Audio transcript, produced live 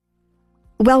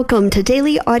Welcome to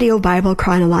Daily Audio Bible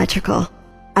Chronological.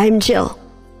 I'm Jill.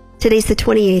 Today's the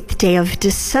 28th day of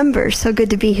December. So good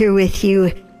to be here with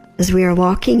you as we are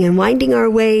walking and winding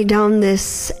our way down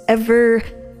this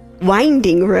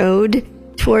ever-winding road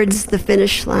towards the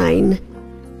finish line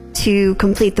to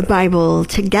complete the Bible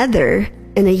together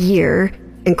in a year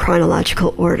in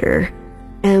chronological order.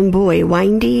 And boy,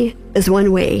 windy is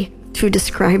one way to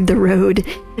describe the road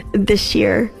this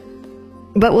year.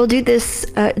 But we'll do this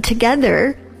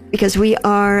together because we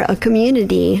are a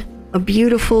community, a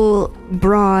beautiful,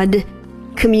 broad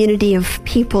community of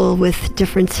people with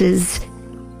differences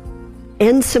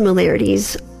and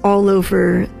similarities all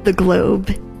over the globe.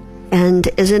 And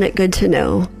isn't it good to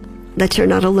know that you're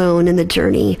not alone in the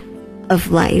journey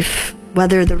of life,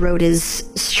 whether the road is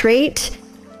straight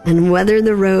and whether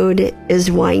the road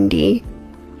is windy.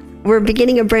 We're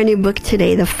beginning a brand new book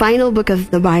today, the final book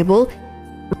of the Bible,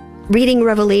 reading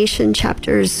Revelation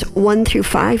chapters 1 through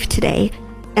 5 today.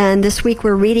 And this week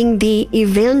we're reading the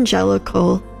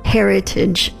Evangelical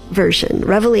Heritage Version,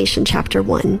 Revelation chapter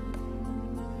 1.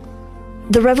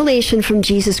 The revelation from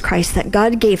Jesus Christ that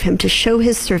God gave him to show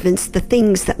his servants the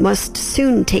things that must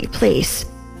soon take place.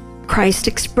 Christ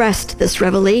expressed this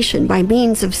revelation by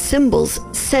means of symbols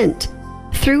sent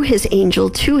through his angel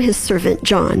to his servant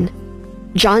John.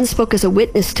 John spoke as a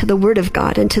witness to the word of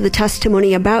God and to the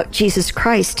testimony about Jesus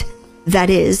Christ,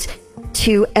 that is,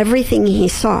 to everything he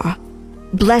saw.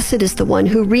 Blessed is the one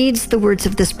who reads the words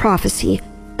of this prophecy,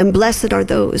 and blessed are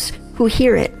those who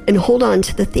hear it and hold on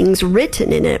to the things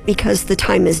written in it, because the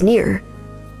time is near.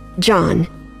 John,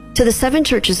 to the 7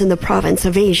 churches in the province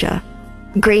of Asia,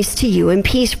 grace to you and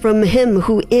peace from him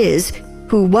who is,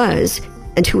 who was,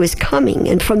 and who is coming,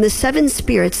 and from the 7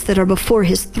 spirits that are before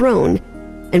his throne,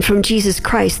 and from Jesus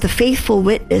Christ, the faithful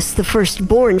witness, the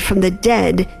firstborn from the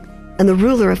dead, and the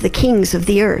ruler of the kings of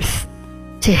the earth.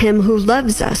 To him who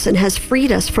loves us and has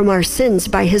freed us from our sins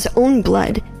by his own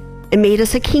blood, and made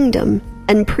us a kingdom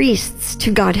and priests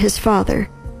to God his Father.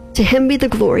 To him be the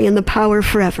glory and the power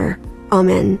forever.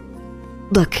 Amen.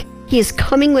 Look, he is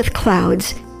coming with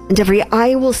clouds, and every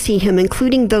eye will see him,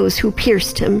 including those who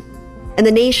pierced him. And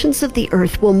the nations of the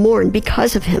earth will mourn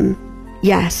because of him.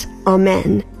 Yes,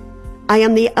 Amen. I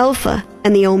am the Alpha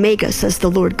and the Omega, says the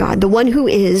Lord God, the one who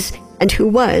is, and who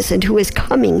was, and who is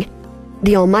coming,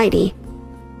 the Almighty.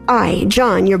 I,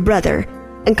 John, your brother,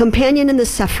 and companion in the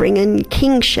suffering and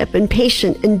kingship and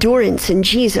patient endurance in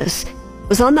Jesus,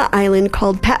 was on the island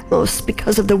called Patmos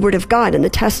because of the word of God and the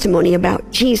testimony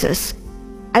about Jesus.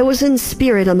 I was in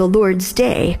spirit on the Lord's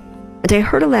day, and I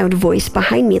heard a loud voice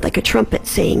behind me like a trumpet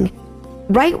saying,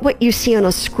 "Write what you see on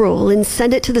a scroll and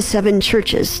send it to the 7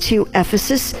 churches, to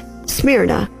Ephesus,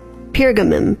 Smyrna,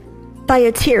 Pergamum,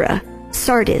 Thyatira,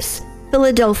 Sardis,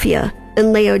 Philadelphia,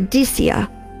 and Laodicea."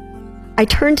 I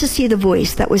turned to see the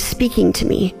voice that was speaking to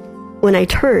me. When I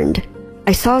turned,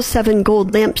 I saw 7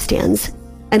 gold lampstands,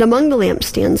 and among the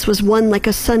lampstands was one like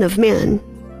a son of man.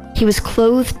 He was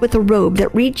clothed with a robe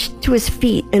that reached to his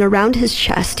feet, and around his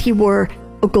chest he wore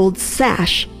a gold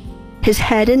sash. His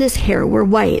head and his hair were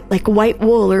white, like white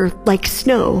wool or like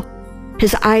snow.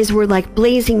 His eyes were like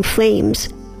blazing flames.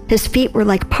 His feet were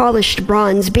like polished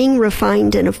bronze being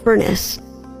refined in a furnace.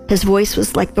 His voice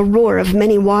was like the roar of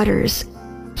many waters.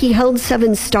 He held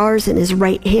 7 stars in his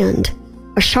right hand.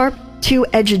 A sharp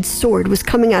 2-edged sword was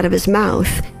coming out of his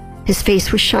mouth. His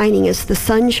face was shining as the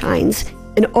sun shines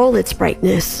in all its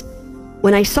brightness.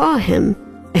 When I saw him,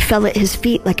 I fell at his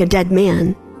feet like a dead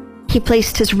man. He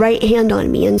placed his right hand on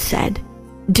me and said,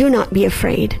 "Do not be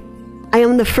afraid. I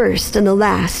am the first and the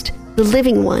last, the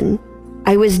living one.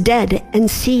 I was dead,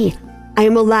 and see, I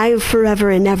am alive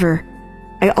forever and ever.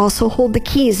 I also hold the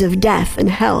keys of death and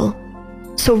hell.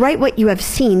 So write what you have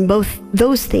seen, both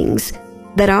those things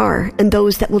that are and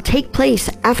those that will take place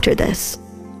after this.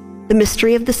 The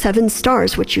mystery of the 7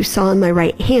 stars which you saw in my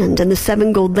right hand and the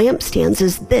 7 gold lampstands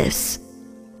is this.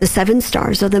 The 7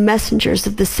 stars are the messengers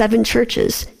of the 7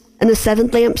 churches, and the 7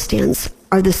 lampstands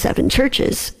are the 7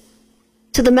 churches.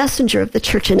 To the messenger of the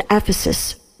church in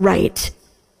Ephesus write,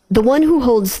 the one who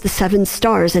holds the 7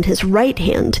 stars in his right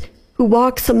hand, who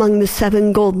walks among the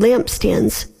 7 gold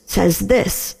lampstands, says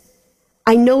this,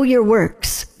 I know your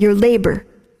works, your labor,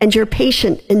 and your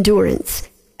patient endurance,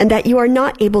 and that you are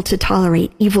not able to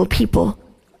tolerate evil people.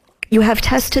 You have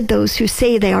tested those who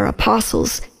say they are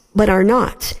apostles, but are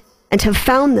not, and have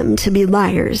found them to be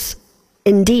liars.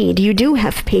 Indeed, you do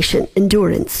have patient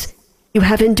endurance. You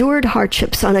have endured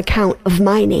hardships on account of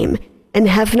my name, and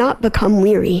have not become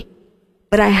weary.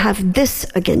 But I have this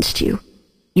against you.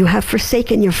 You have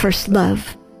forsaken your first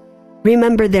love.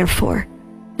 Remember, therefore,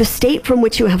 the state from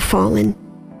which you have fallen.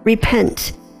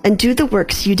 Repent and do the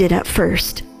works you did at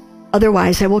first.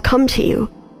 Otherwise I will come to you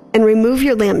and remove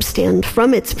your lampstand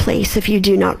from its place if you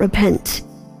do not repent.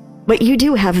 But you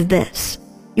do have this: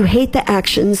 you hate the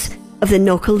actions of the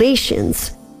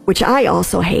Nicolaitans, which I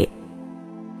also hate.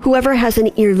 Whoever has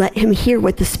an ear, let him hear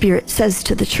what the Spirit says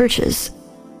to the churches.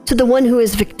 To the one who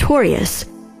is victorious,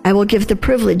 I will give the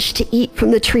privilege to eat from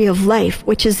the tree of life,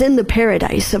 which is in the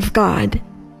paradise of God.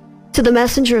 To the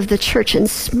messenger of the church in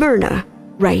Smyrna,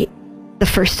 write, the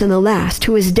first and the last,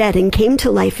 who is dead and came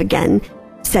to life again,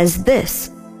 says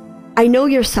this: I know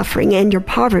your suffering and your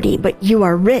poverty, but you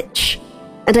are rich.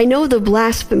 And I know the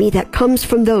blasphemy that comes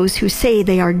from those who say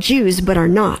they are Jews but are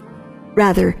not.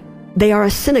 Rather, they are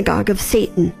a synagogue of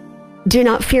Satan. Do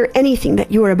not fear anything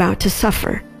that you are about to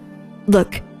suffer.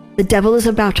 Look, the devil is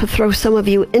about to throw some of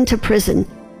you into prison,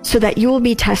 so that you will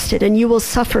be tested and you will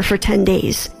suffer for 10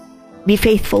 days. Be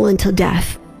faithful until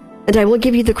death, and I will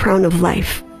give you the crown of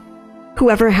life.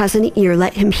 Whoever has an ear,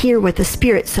 let him hear what the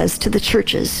Spirit says to the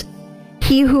churches.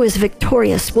 He who is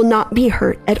victorious will not be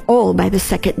hurt at all by the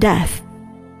second death.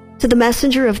 To the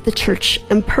messenger of the church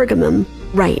in Pergamum,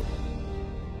 write,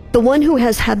 the one who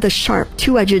has had the sharp,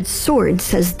 two-edged sword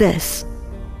says this: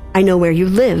 I know where you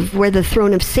live, where the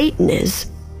throne of Satan is,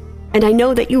 and I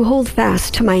know that you hold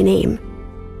fast to my name.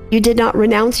 You did not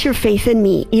renounce your faith in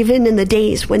me, even in the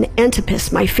days when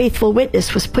Antipas, my faithful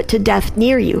witness, was put to death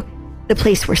near you, the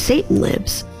place where Satan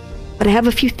lives. But I have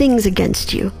a few things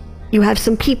against you. You have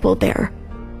some people there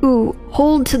who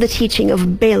hold to the teaching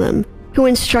of Balaam, who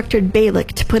instructed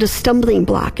Balak to put a stumbling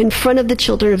block in front of the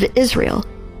children of Israel,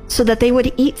 so that they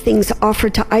would eat things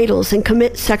offered to idols and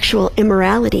commit sexual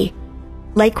immorality.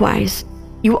 Likewise,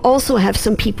 you also have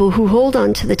some people who hold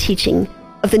on to the teaching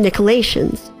of the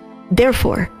Nicolaitans.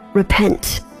 Therefore,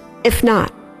 repent. If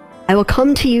not, I will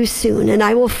come to you soon, and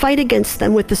I will fight against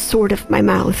them with the sword of my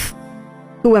mouth.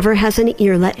 Whoever has an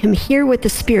ear, let him hear what the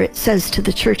Spirit says to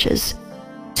the churches.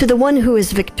 To the one who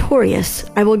is victorious,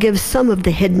 I will give some of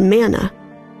the hidden manna.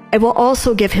 I will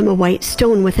also give him a white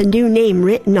stone with a new name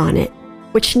written on it,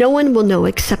 which no one will know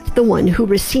except the one who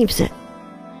receives it.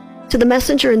 To the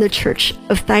messenger in the church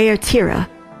of Thyatira,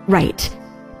 write,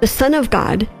 the Son of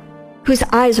God, whose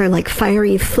eyes are like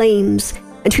fiery flames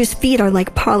and whose feet are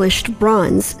like polished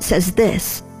bronze, says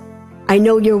this: I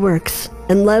know your works,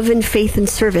 and love and faith and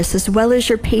service, as well as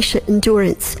your patient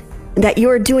endurance, and that you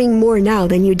are doing more now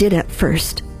than you did at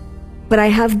first. But I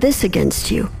have this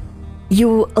against you.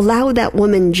 You allow that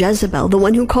woman Jezebel, the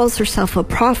one who calls herself a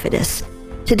prophetess,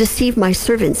 to deceive my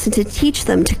servants and to teach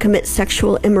them to commit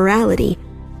sexual immorality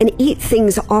and eat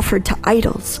things offered to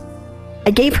idols.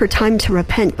 I gave her time to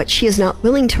repent, but she is not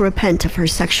willing to repent of her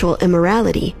sexual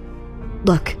immorality.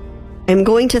 Look, I am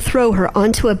going to throw her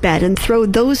onto a bed and throw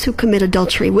those who commit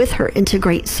adultery with her into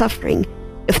great suffering,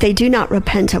 if they do not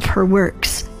repent of her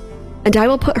works. And I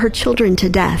will put her children to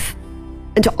death.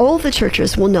 And all the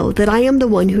churches will know that I am the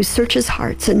one who searches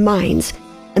hearts and minds,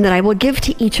 and that I will give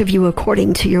to each of you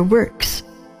according to your works.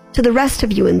 To the rest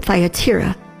of you in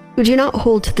Thyatira, who do not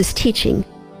hold to this teaching,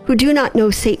 who do not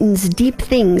know Satan's deep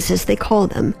things as they call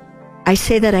them, I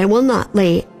say that I will not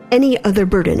lay any other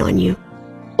burden on you.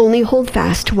 Only hold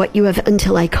fast to what you have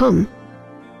until I come.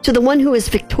 To the one who is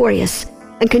victorious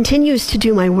and continues to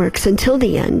do my works until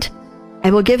the end,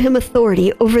 I will give him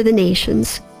authority over the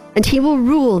nations, and he will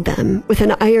rule them with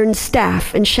an iron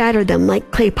staff and shatter them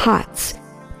like clay pots,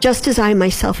 just as I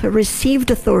myself have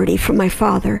received authority from my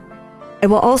Father. I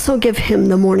will also give him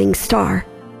the morning star.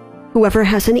 Whoever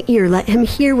has an ear, let him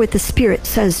hear what the Spirit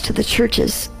says to the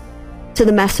churches. To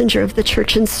the messenger of the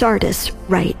church in Sardis,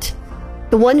 write,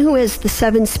 the one who has the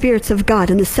 7 spirits of God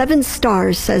and the 7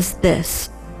 stars says this: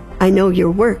 I know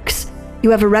your works.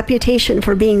 You have a reputation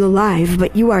for being alive,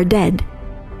 but you are dead.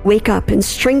 Wake up and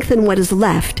strengthen what is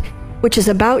left, which is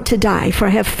about to die, for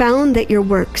I have found that your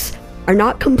works are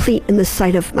not complete in the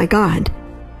sight of my God.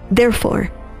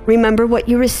 Therefore, remember what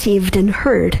you received and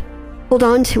heard. Hold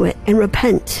on to it and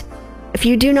repent. If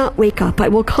you do not wake up, I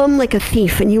will come like a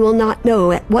thief, and you will not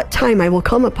know at what time I will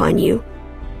come upon you.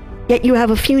 Yet you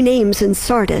have a few names in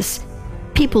Sardis,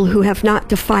 people who have not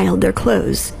defiled their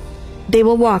clothes. They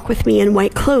will walk with me in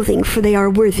white clothing, for they are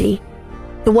worthy.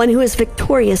 The one who is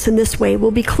victorious in this way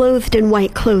will be clothed in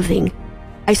white clothing.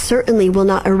 I certainly will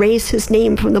not erase his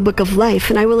name from the book of life,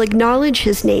 and I will acknowledge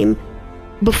his name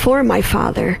before my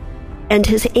Father and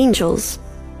his angels.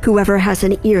 Whoever has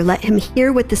an ear, let him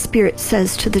hear what the Spirit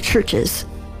says to the churches.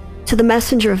 To the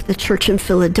messenger of the church in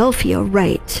Philadelphia,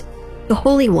 write, the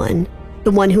Holy One,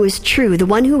 the one who is true, the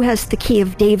one who has the key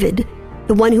of David,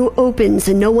 the one who opens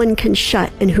and no one can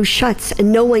shut, and who shuts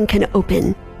and no one can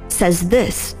open, says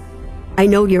this: I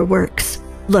know your works.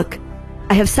 Look,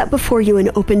 I have set before you an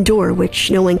open door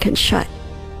which no one can shut.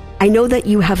 I know that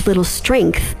you have little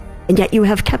strength, and yet you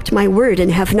have kept my word and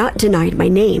have not denied my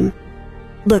name.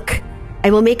 Look, I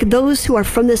will make those who are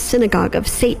from the synagogue of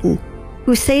Satan,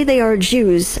 who say they are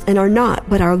Jews and are not,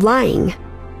 but are lying.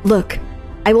 Look,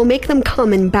 I will make them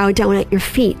come and bow down at your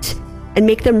feet, and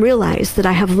make them realize that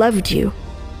I have loved you,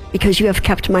 because you have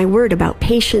kept my word about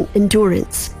patient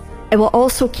endurance. I will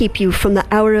also keep you from the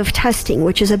hour of testing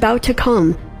which is about to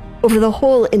come over the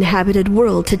whole inhabited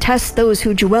world to test those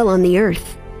who dwell on the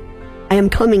earth. I am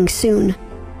coming soon.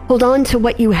 Hold on to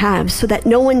what you have so that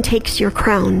no one takes your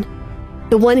crown.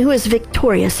 The one who is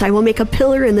victorious I will make a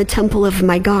pillar in the temple of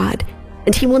my God,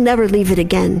 and he will never leave it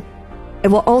again. I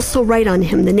will also write on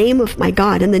him the name of my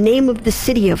God and the name of the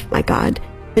city of my God,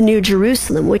 the new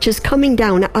Jerusalem, which is coming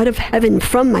down out of heaven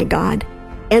from my God,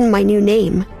 and my new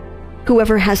name.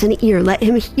 Whoever has an ear, let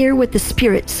him hear what the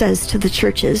Spirit says to the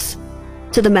churches.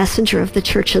 To the messenger of the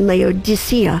church in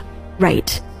Laodicea,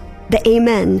 write, the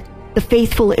Amen, the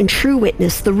faithful and true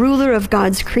witness, the ruler of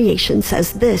God's creation,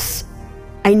 says this,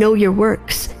 I know your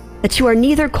works, that you are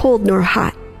neither cold nor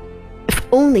hot. If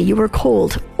only you were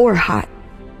cold or hot.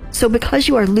 So because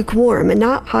you are lukewarm and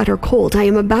not hot or cold, I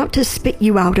am about to spit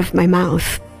you out of my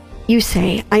mouth. You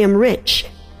say, I am rich,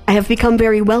 I have become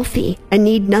very wealthy and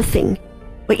need nothing.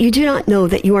 But you do not know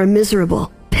that you are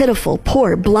miserable, pitiful,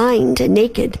 poor, blind, and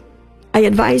naked. I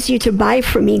advise you to buy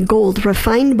from me gold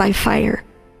refined by fire,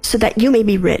 so that you may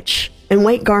be rich, and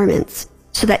white garments,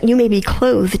 so that you may be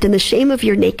clothed, and the shame of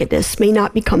your nakedness may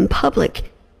not become public,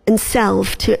 and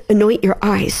salve to anoint your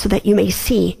eyes, so that you may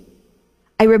see.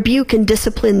 I rebuke and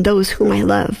discipline those whom I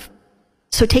love.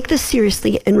 So take this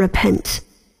seriously and repent.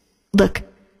 Look,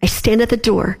 I stand at the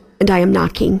door, and I am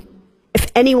knocking.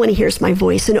 If anyone hears my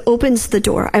voice and opens the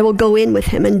door, I will go in with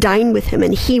him and dine with him,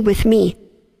 and he with me.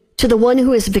 To the one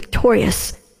who is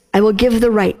victorious, I will give the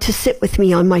right to sit with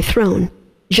me on my throne,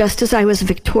 just as I was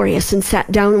victorious and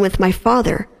sat down with my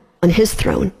Father on his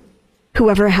throne.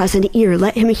 Whoever has an ear,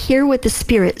 let him hear what the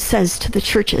Spirit says to the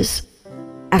churches.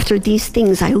 After these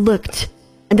things I looked,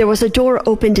 and there was a door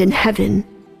opened in heaven,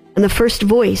 and the first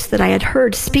voice that I had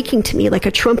heard speaking to me like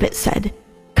a trumpet said,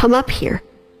 Come up here,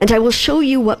 and I will show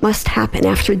you what must happen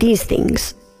after these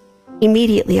things.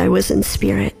 Immediately I was in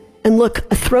spirit, and look,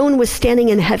 a throne was standing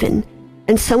in heaven,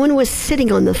 and someone was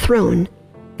sitting on the throne.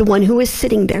 The one who was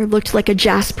sitting there looked like a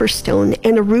jasper stone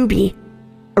and a ruby.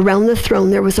 Around the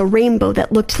throne there was a rainbow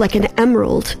that looked like an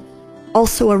emerald.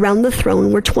 Also around the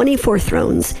throne were 24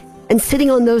 thrones, and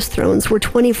sitting on those thrones were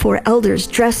 24 elders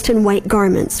dressed in white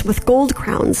garments with gold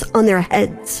crowns on their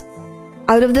heads.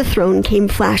 Out of the throne came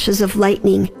flashes of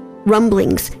lightning,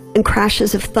 rumblings, and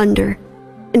crashes of thunder.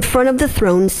 In front of the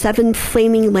throne 7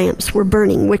 flaming lamps were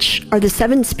burning, which are the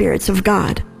 7 spirits of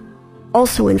God.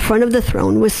 Also in front of the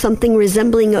throne was something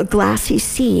resembling a glassy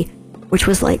sea, which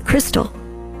was like crystal.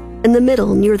 In the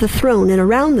middle, near the throne and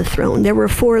around the throne, there were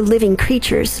 4 living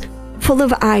creatures, full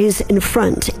of eyes in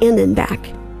front and in back.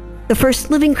 The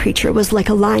first living creature was like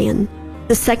a lion.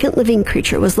 The second living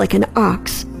creature was like an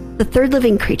ox. The third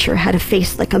living creature had a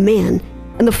face like a man,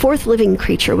 and the fourth living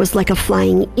creature was like a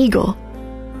flying eagle.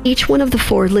 Each one of the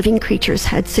 4 living creatures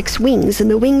had 6 wings, and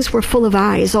the wings were full of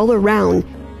eyes all around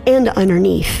and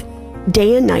underneath.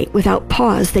 Day and night, without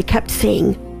pause, they kept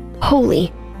saying,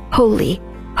 Holy, holy,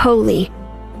 holy,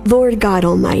 Lord God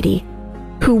Almighty,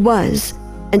 who was,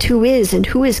 and who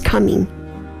is coming.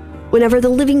 Whenever the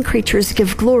living creatures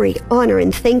give glory, honor,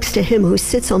 and thanks to him who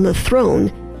sits on the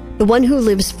throne, the one who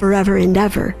lives forever and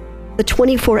ever, the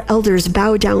 24 elders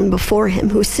bow down before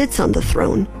him who sits on the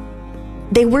throne.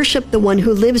 They worship the one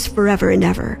who lives forever and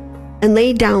ever, and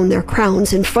lay down their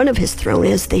crowns in front of his throne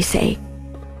as they say,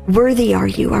 Worthy are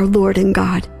you, our Lord and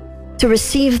God, to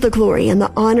receive the glory and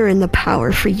the honor and the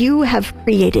power, for you have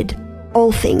created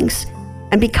all things,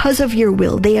 and because of your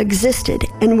will they existed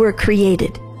and were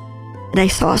created. And I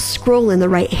saw a scroll in the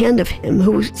right hand of him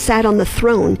who sat on the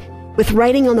throne, with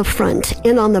writing on the front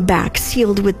and on the back,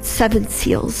 sealed with 7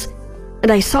 seals.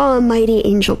 And I saw a mighty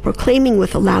angel proclaiming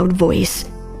with a loud voice,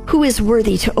 Who is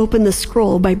worthy to open the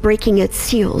scroll by breaking its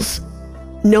seals?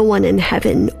 No one in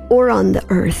heaven or on the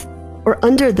earth or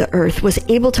under the earth was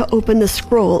able to open the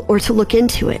scroll or to look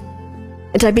into it.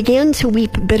 And I began to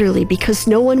weep bitterly because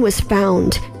no one was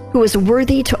found who was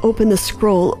worthy to open the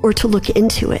scroll or to look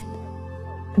into it.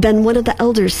 Then one of the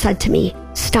elders said to me,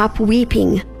 Stop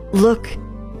weeping. Look,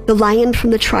 the Lion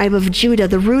from the tribe of Judah,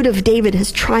 the Root of David,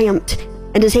 has triumphed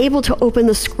and is able to open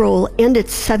the scroll and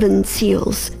its 7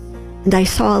 seals. And I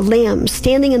saw a lamb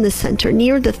standing in the center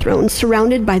near the throne,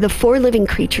 surrounded by the 4 living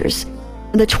creatures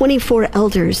and the 24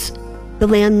 elders. The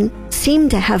lamb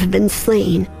seemed to have been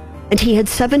slain, And he had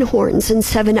 7 horns and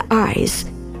 7 eyes.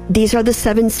 These are the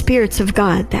 7 spirits of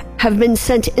God that have been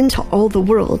sent into all the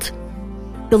world.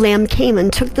 The Lamb came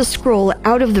and took the scroll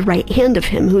out of the right hand of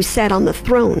him who sat on the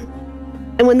throne.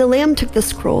 And when the Lamb took the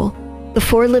scroll, the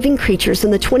 4 living creatures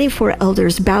and the 24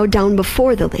 elders bowed down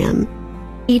before the Lamb.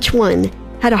 Each one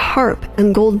had a harp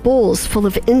and gold bowls full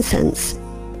of incense.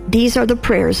 These are the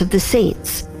prayers of the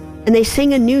saints. And they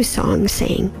sang a new song,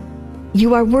 saying,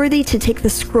 "You are worthy to take the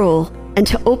scroll and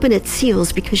to open its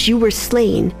seals, because you were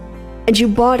slain, and you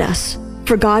bought us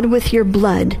for God with your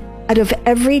blood out of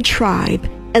every tribe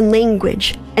and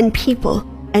language and people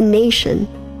and nation.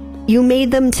 You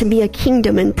made them to be a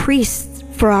kingdom and priests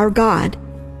for our God,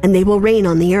 and they will reign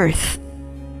on the earth."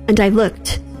 And I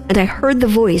looked, and I heard the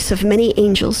voice of many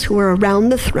angels who were around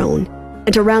the throne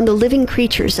and around the living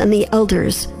creatures and the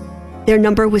elders. Their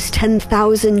number was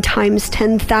 10,000 times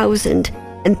 10,000,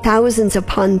 and thousands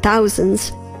upon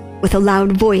thousands. With a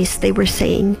loud voice they were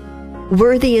saying,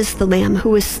 "Worthy is the Lamb who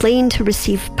was slain to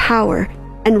receive power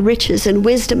and riches and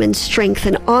wisdom and strength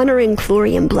and honor and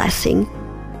glory and blessing."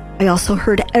 I also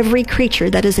heard every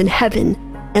creature that is in heaven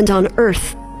and on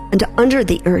earth and under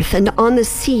the earth and on the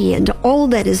sea and all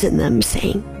that is in them,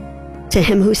 saying, "To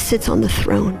him who sits on the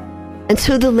throne and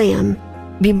to the Lamb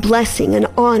be blessing and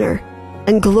honor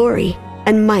and glory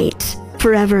and might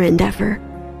forever and ever."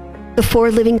 The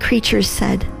 4 living creatures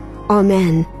said,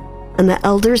 "Amen," and the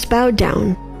elders bowed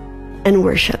down and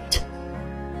worshipped.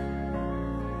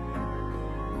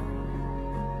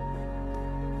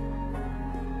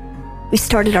 We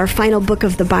started our final book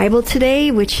of the Bible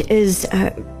today, which is,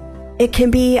 it can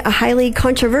be a highly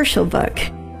controversial book,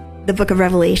 the book of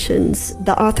Revelations.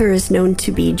 The author is known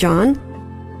to be John,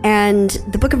 and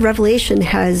the book of Revelation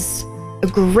has a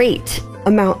great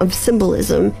amount of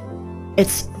symbolism.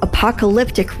 It's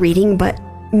apocalyptic reading, but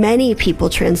many people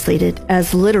translate it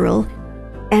as literal.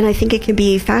 And I think it can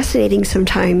be fascinating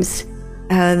sometimes,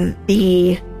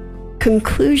 the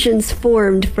conclusions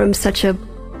formed from such a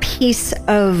piece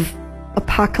of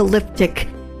apocalyptic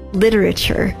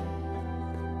literature.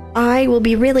 I will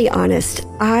be really honest.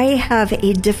 I have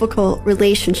a difficult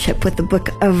relationship with the book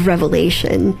of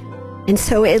Revelation. And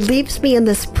so it leaves me in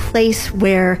this place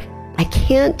where I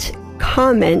can't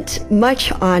comment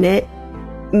much on it,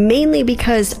 mainly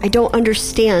because I don't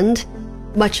understand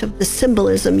much of the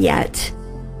symbolism yet.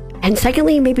 And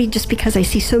secondly, maybe just because I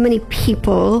see so many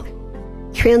people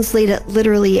translate it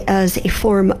literally as a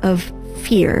form of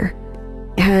fear.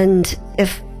 And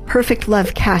if perfect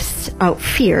love casts out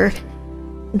fear,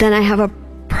 then I have a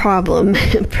problem,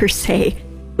 per se,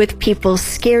 with people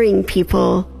scaring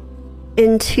people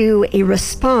into a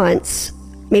response,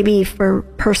 maybe for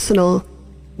personal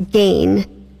gain.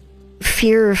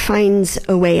 Fear finds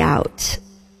a way out.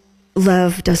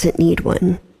 Love doesn't need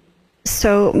one.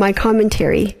 So my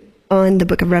commentary on the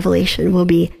book of Revelation will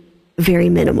be very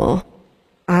minimal.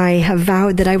 I have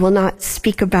vowed that I will not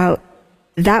speak about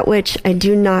that which I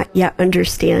do not yet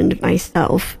understand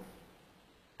myself.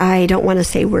 I don't want to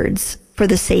say words for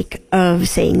the sake of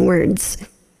saying words.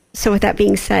 So with that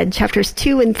being said, chapters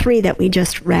 2 and 3 that we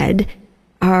just read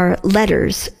are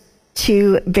letters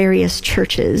to various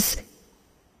churches.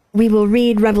 We will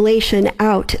read Revelation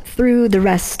out through the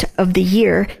rest of the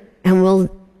year, and we'll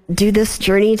do this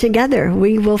journey together.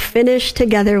 We will finish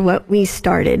together what we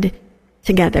started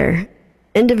together,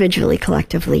 individually,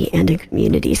 collectively, and in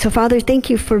community. So Father, thank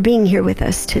you for being here with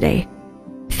us today.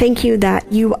 Thank you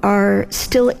that you are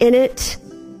still in it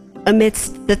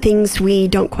amidst the things we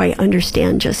don't quite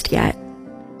understand just yet.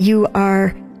 You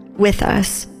are with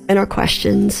us in our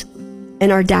questions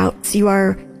and our doubts. You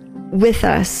are with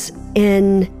us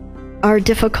in our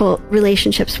difficult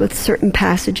relationships with certain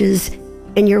passages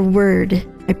in your word.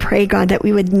 I pray, God, that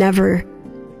we would never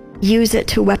use it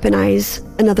to weaponize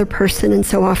another person, and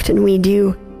so often we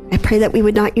do. I pray that we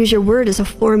would not use your word as a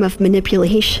form of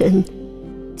manipulation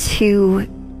to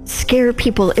scare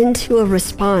people into a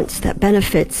response that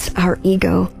benefits our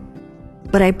ego.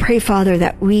 But I pray, Father,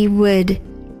 that we would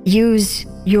use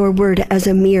your word as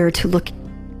a mirror to look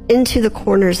into the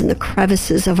corners and the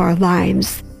crevices of our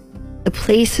lives, the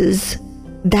places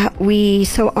that we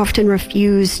so often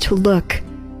refuse to look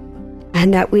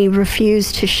and that we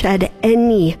refuse to shed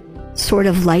any sort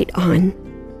of light on.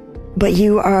 But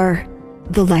you are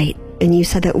the light, and you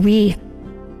said that we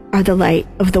are the light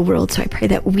of the world. So I pray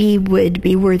that we would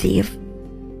be worthy of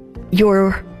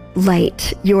your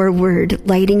light, your word,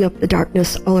 lighting up the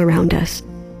darkness all around us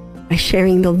by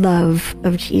sharing the love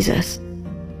of Jesus,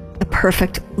 the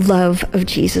perfect love of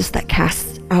Jesus that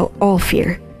casts out all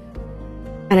fear.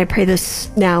 And I pray this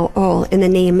now all in the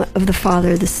name of the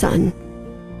Father, the Son,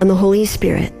 and the Holy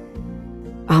Spirit.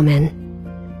 Amen.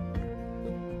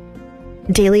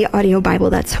 Daily Audio Bible.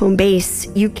 That's home base.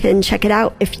 You can check it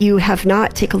out. If you have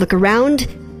not, take a look around.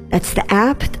 That's the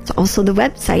app. That's also the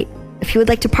website. If you would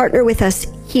like to partner with us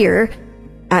here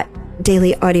at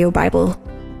Daily Audio Bible,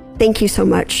 thank you so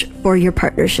much for your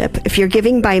partnership. If you're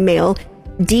giving by mail,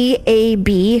 DAB,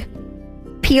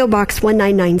 P.O. Box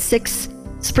 1996,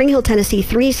 Spring Hill, Tennessee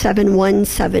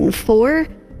 37174,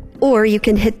 or you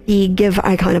can hit the give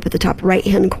icon up at the top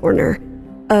right-hand corner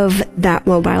of that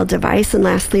mobile device. And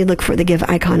lastly, look for the give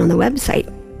icon on the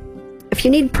website. If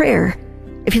you need prayer,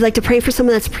 if you'd like to pray for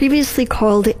someone that's previously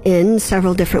called in,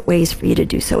 several different ways for you to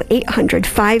do so.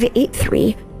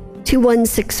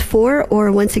 800-583-2164,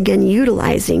 or once again,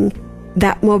 utilizing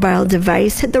that mobile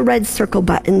device, hit the red circle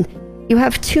button. You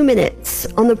have 2 minutes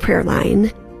on the prayer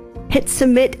line. Hit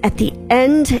submit at the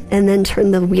end, and then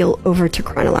turn the wheel over to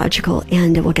Chronological,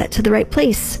 and it will get to the right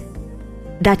place.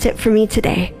 That's it for me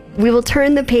today. We will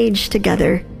turn the page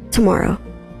together tomorrow,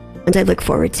 and I look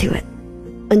forward to it.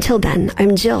 Until then,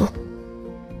 I'm Jill.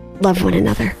 Love one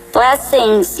another.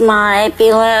 Blessings, my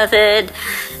beloved,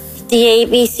 the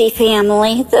ABC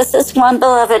family. This is one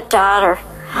beloved daughter.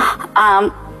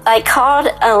 I called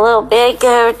a little bit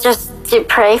ago just to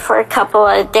pray for a couple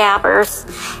of dabbers,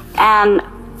 and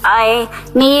I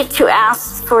need to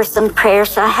ask for some prayer,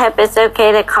 so I hope it's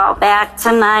okay to call back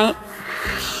tonight.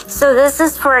 So this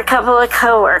is for a couple of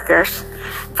coworkers.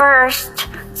 First,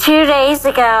 2 days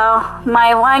ago,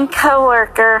 my one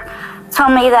coworker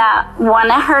told me that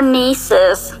one of her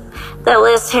nieces that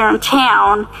lives here in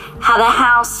town had a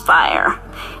house fire,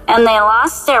 and they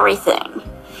lost everything.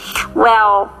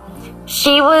 Well,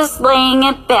 she was laying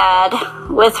in bed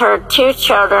with her 2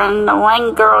 children. The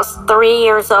one girl's 3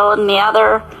 years old and the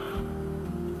other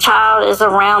child is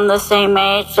around the same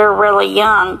age. They're really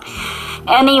young.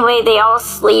 Anyway, they all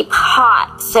sleep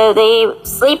hot, so they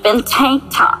sleep in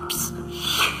tank tops.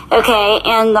 Okay,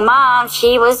 and the mom,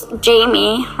 she was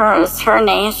Jamie, her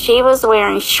name, she was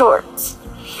wearing shorts.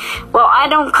 Well, I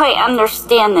don't quite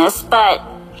understand this, but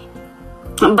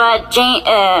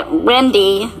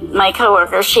Wendy, my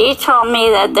coworker, she told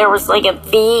me that there was like a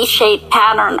V-shaped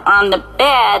pattern on the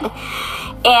bed,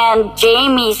 and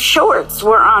Jamie's shorts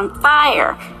were on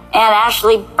fire and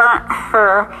actually burnt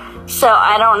her. So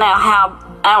I don't know how,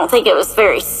 I don't think it was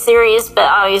very serious, but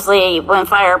obviously when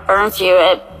fire burns you,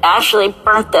 it actually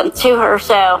burnt them to her.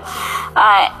 So,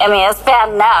 I mean, it's bad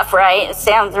enough, right? It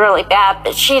sounds really bad,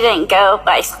 but she didn't go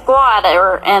by squad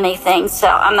or anything, so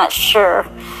I'm not sure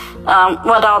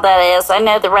what all that is. I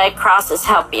know the Red Cross is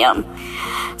helping them.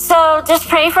 So just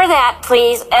pray for that,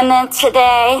 please. And then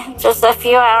today, just a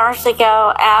few hours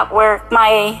ago at work,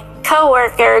 my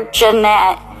coworker,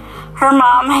 Jeanette, her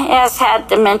mom has had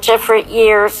dementia for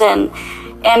years and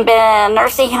been in a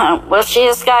nursing home. Well, she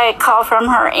just got a call from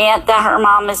her aunt that her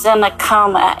mom is in a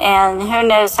coma, and who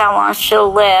knows how long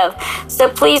she'll live. So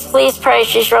please, please pray.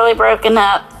 She's really broken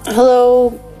up.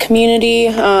 Hello, community.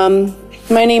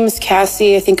 My name is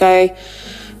Cassie. I think I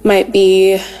might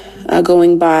be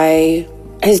going by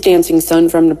his dancing son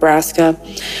from Nebraska.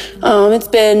 It's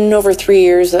been over 3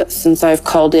 years since I've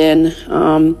called in,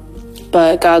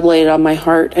 but God laid it on my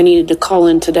heart. I needed to call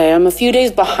in today. I'm a few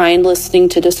days behind listening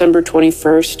to December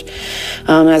 21st,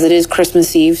 as it is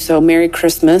Christmas Eve, so Merry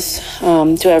Christmas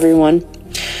to everyone.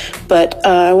 But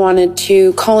I wanted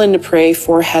to call in to pray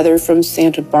for Heather from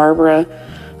Santa Barbara.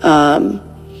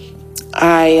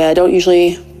 I don't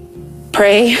usually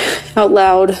pray out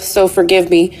loud, so forgive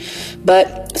me.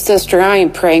 But sister, I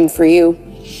am praying for you.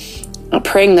 I'm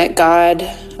praying that God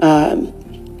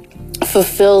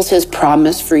fulfills his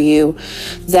promise for you,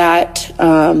 that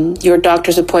your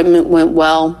doctor's appointment went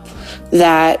well,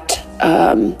 that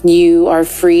you are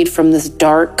freed from this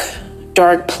dark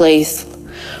place,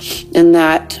 and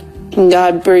that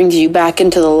God brings you back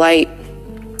into the light,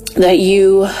 that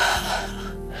you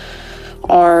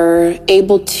are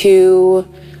able to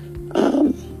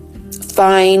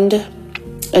find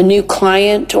a new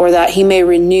client, or that he may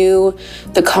renew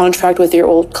the contract with your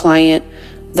old client,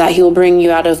 that he will bring you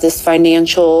out of this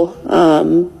financial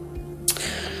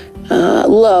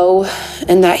low,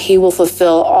 and that he will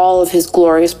fulfill all of his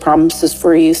glorious promises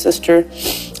for you, sister.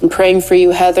 I'm praying for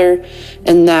you, Heather,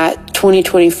 and that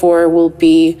 2024 will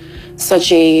be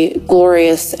such a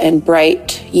glorious and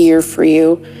bright year for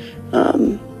you.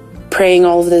 Praying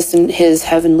all of this in his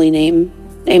heavenly name.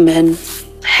 Amen.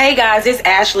 Hey guys, it's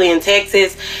Ashley in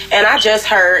Texas, and I just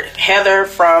heard Heather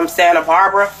from Santa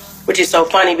Barbara, which is so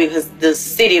funny because the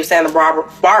city of Santa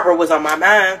Barbara was on my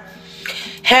mind.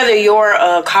 Heather, your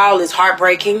call is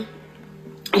heartbreaking.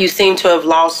 You seem to have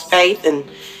lost faith, and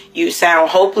you sound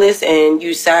hopeless, and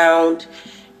you sound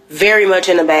very much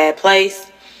in a bad place.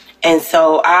 And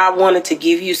so I wanted to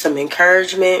give you some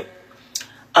encouragement.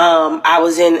 I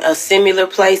was in a similar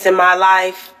place in my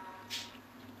life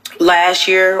last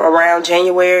year around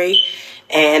January,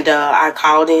 and I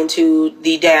called into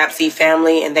the Dapsey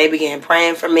family, and they began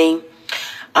praying for me.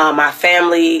 My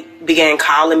family began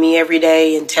calling me every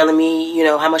day and telling me, you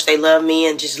know, how much they love me,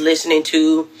 and just listening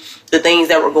to the things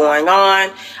that were going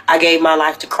on. I gave my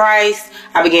life to Christ.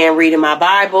 I began reading my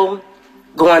Bible,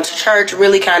 going to church,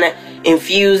 really kind of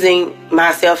infusing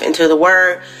myself into the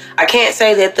Word. I can't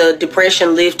say that the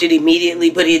depression lifted immediately,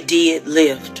 but it did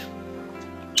lift.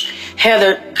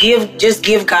 Heather, just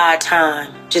give God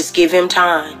time. Just give him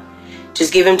time.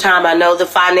 Just give him time. I know the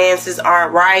finances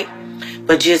aren't right,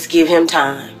 but just give him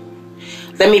time.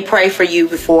 Let me pray for you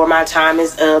before my time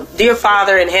is up. Dear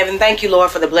Father in heaven, thank you,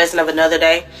 Lord, for the blessing of another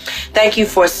day. Thank you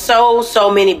for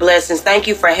so many blessings. Thank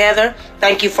you for Heather.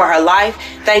 Thank you for her life.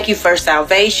 Thank you for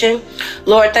salvation.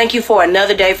 Lord, thank you for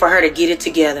another day for her to get it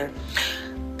together.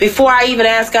 Before I even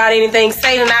ask God anything,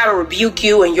 Satan, I will rebuke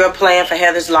you and your plan for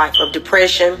Heather's life of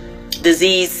depression,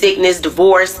 disease, sickness,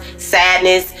 divorce,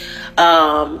 sadness,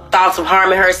 thoughts of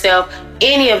harming herself.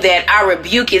 Any of that, I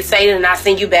rebuke it, Satan, and I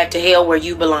send you back to hell where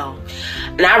you belong.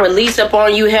 And I release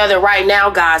upon you, Heather, right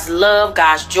now, God's love,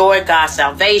 God's joy, God's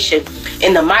salvation.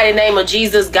 In the mighty name of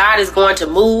Jesus, God is going to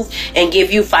move and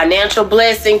give you financial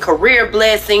blessing, career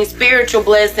blessing, spiritual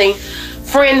blessing,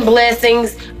 friend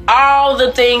blessings. All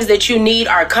the things that you need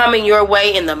are coming your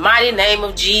way. In the mighty name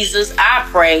of Jesus, I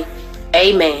pray.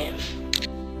 Amen.